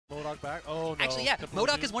MODOK back. Oh, no. Actually, yeah,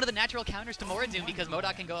 MODOK is one of the natural counters to Morrigan because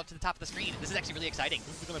MODOK can go up to the top of the screen. This is actually really exciting.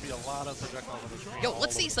 This is going to be a lot of projectiles on the screen. Yo,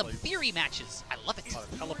 let's see some theory matches. I love it. A lot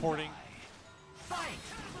of teleporting.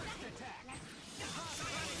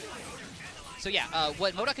 So yeah,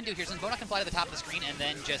 what MODOK can do here, since MODOK can fly to the top of the screen and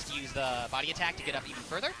then just use the body attack to get up even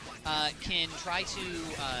further, can try to,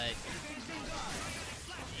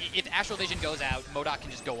 if Astral Vision goes out, MODOK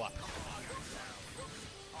can just go up.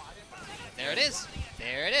 There it is.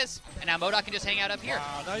 There it is. And now MODOK can just hang out up here.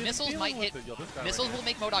 Wow, Missiles might hit. Missiles will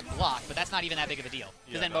make MODOK block, but that's not even that big of a deal.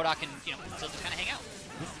 Because then MODOK can, still just kind of hang out.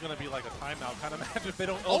 This is going to be like a timeout kind of match if they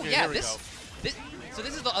don't. Oh Okay, yeah, here so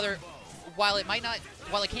this is the other. While it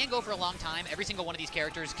can go for a long time, every single one of these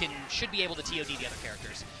characters should be able to TOD the other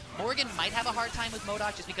characters. Morrigan might have a hard time with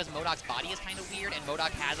MODOK just because MODOK's body is kind of weird, and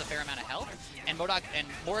MODOK has a fair amount of health. And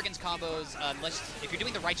Morrigan's combos, if you're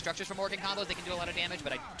doing the right structures for Morrigan combos, they can do a lot of damage,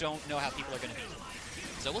 but I don't know how people are going to beat them.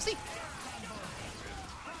 So we'll see.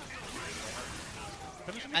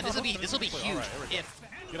 And this will be huge if.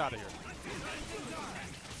 Get out of here.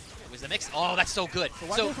 It was the mix. Oh, that's so good. So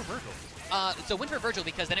why go for Vergil? So win for Vergil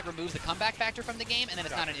because then it removes the comeback factor from the game, and then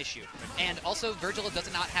it's not an issue. And also, Vergil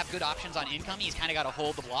does not have good options on incoming. He's kind of got to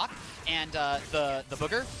hold the block. And the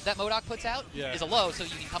booger that MODOK puts out is a low, so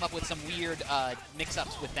you can come up with some weird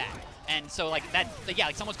mix-ups with that. And so, like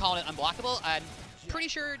someone's calling it unblockable. I'm pretty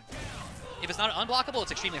sure if it's not unblockable,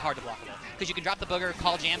 it's extremely hard to blockable. Because you can drop the booger,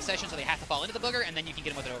 call jam session, so they have to fall into the booger, and then you can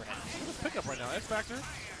get them with an overhead. Pick up right now. X Factor.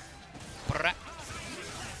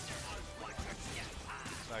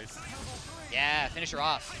 Nice. Yeah, finish her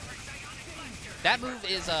off. That move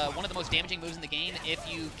is one of the most damaging moves in the game if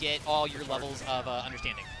you get all your levels of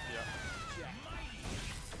understanding. Yeah.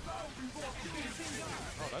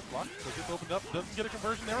 Oh, that's blocked. So it gets opened up. Doesn't get a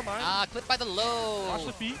conversion. Never mind. Clip by the low. Watch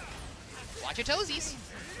the feet. Watch your toesies.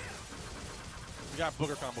 We got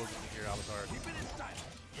booger combos in here, Avatar.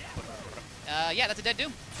 Yeah, that's a dead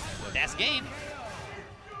Doom. That's game.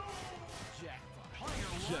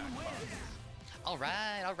 All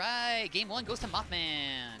right. Game 1 goes to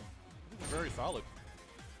Mothman. Very solid.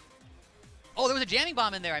 Oh, there was a jamming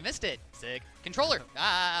bomb in there. I missed it. Sick. Controller.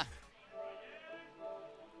 Oh,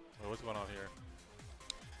 what's going on here?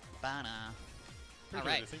 Bana. Pretty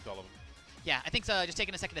All right. They synced all of them. Yeah, I think just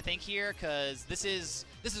taking a second to think here, because this is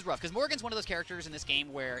rough. Because Morrigan's one of those characters in this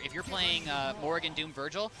game where if you're playing Morrigan, Doom,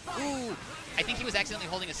 Vergil, ooh, I think he was accidentally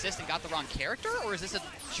holding assist and got the wrong character, or is this a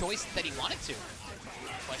choice that he wanted to?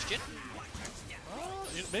 Question.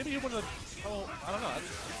 Maybe he wouldn't have. Oh, I don't know.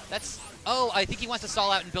 Oh, I think he wants to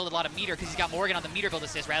stall out and build a lot of meter because he's got Morrigan on the meter build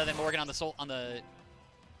assist rather than Morrigan on the.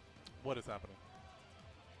 What is happening?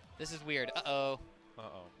 This is weird. Uh-oh.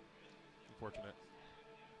 Uh-oh. Unfortunate.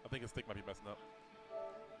 I think his stick might be messing up.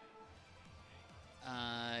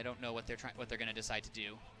 I don't know what they're going to decide to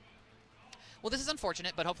do. Well, this is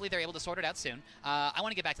unfortunate, but hopefully they're able to sort it out soon. I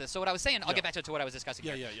want to get back to this. So what I was saying, I'll get back to what I was discussing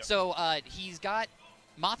here. Yeah. So he's got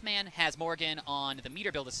Mothman has Morrigan on the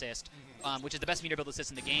meter build assist, which is the best meter build assist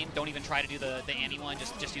in the game. Don't even try to do the Annie one.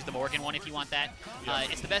 Just use the Morrigan one if you want that.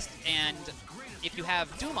 It's the best. And if you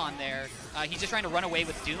have Doom on there, he's just trying to run away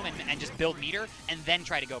with Doom and just build meter and then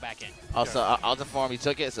try to go back in. Also, Alta Form, he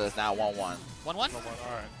took it, so it's now 1-1. 1-1?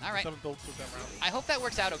 All right. I hope that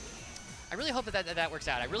works out. I really hope that works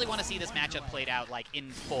out. I really want to see this matchup played out like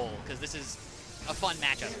in full because this is a fun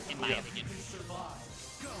matchup in my opinion.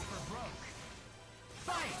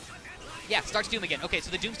 Yeah, starts Doom again. Okay, so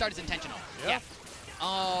the Doom start is intentional. Yeah.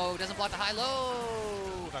 Oh, doesn't block the high-low.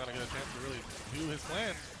 He's not going to get a chance to really do his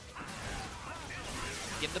plan.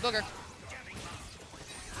 Give him the booger.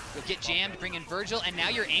 You'll get jammed, bring in Vergil, and now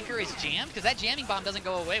your anchor is jammed? Because that jamming bomb doesn't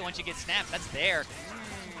go away once you get snapped. That's there.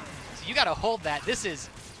 So you got to hold that. This is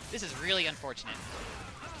really unfortunate.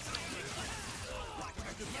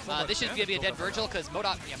 This should be a dead Vergil because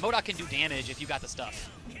MODOK can do damage if you got the stuff.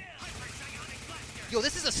 Yo,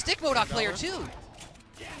 this is a stick MODOK player too.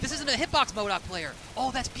 This isn't a hitbox MODOK player. Oh,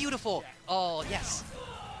 that's beautiful. Oh, yes.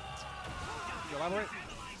 Elaborate.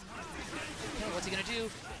 Okay, what's he gonna do?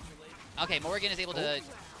 Okay, Morrigan is able to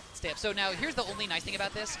stay up. So now here's the only nice thing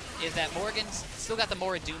about this is that Morrigan's still got the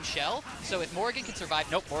Mora Doom shell. So if Morrigan can survive,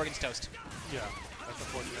 nope, Morrigan's toast. Yeah, that's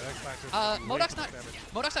unfortunate.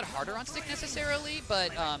 MODOK's not harder on stick necessarily,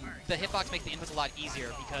 but the hitbox makes the inputs a lot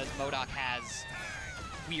easier because MODOK has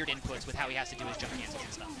weird inputs with how he has to do his jump cancels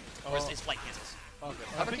and stuff, or his flight cancels. Okay.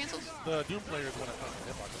 Cover cancels? The Doom player is one of the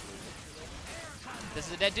hitboxes. This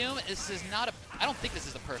is a dead Doom. This is not a. I don't think this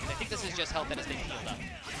is a perfect. I think this is just health that has been healed up.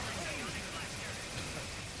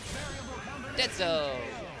 Dead zone.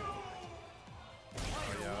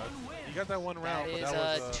 Yeah, you got that one round, That but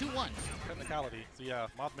that was 2-1. technicality. So yeah,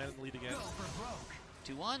 Mothman in the lead again.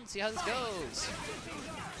 2-1, see how this goes.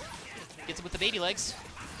 Gets it with the baby legs.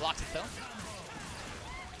 Blocks it, though.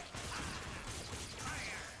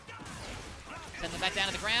 Sends them back down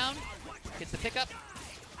to the ground. Gets the pickup.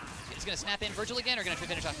 He's going to snap in Vergil again, or going to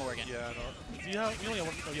finish off Morrigan? Yeah, no. You only have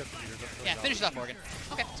one. Oh, you have 2 meters. Really yeah, finish it off Morrigan.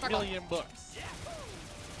 Okay, smart call. $1 million.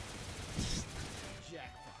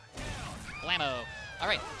 Blammo. All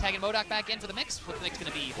right, tagging MODOK back in for the mix. What the mix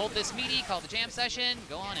going to be? Hold this meaty, call the jam session,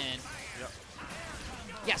 go on in. Yep.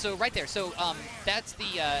 Yeah, so right there. So that's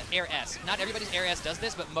the Air S. Not everybody's Air S does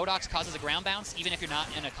this, but MODOK's causes a ground bounce even if you're not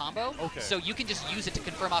in a combo. Okay. So you can just use it to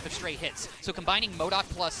confirm off of straight hits. So combining MODOK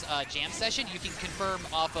plus jam session, you can confirm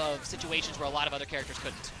off of situations where a lot of other characters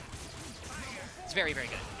couldn't. It's very, very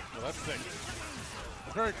good. Well, that's sick.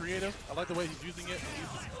 It's very creative. I like the way he's using it.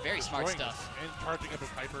 He's very smart stuff. And charging up his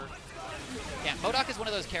hyper. Yeah, MODOK is one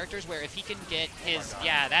of those characters where if he can get his...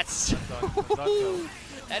 Yeah, that's...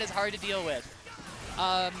 that is hard to deal with.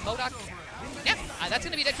 MODOK, yeah, that's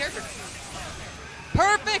going to be that character.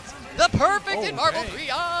 Perfect! The perfect in Marvel 3.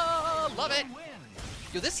 Oh, love it.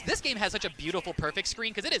 Yo, this game has such a beautiful perfect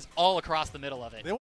screen because it is all across the middle of it.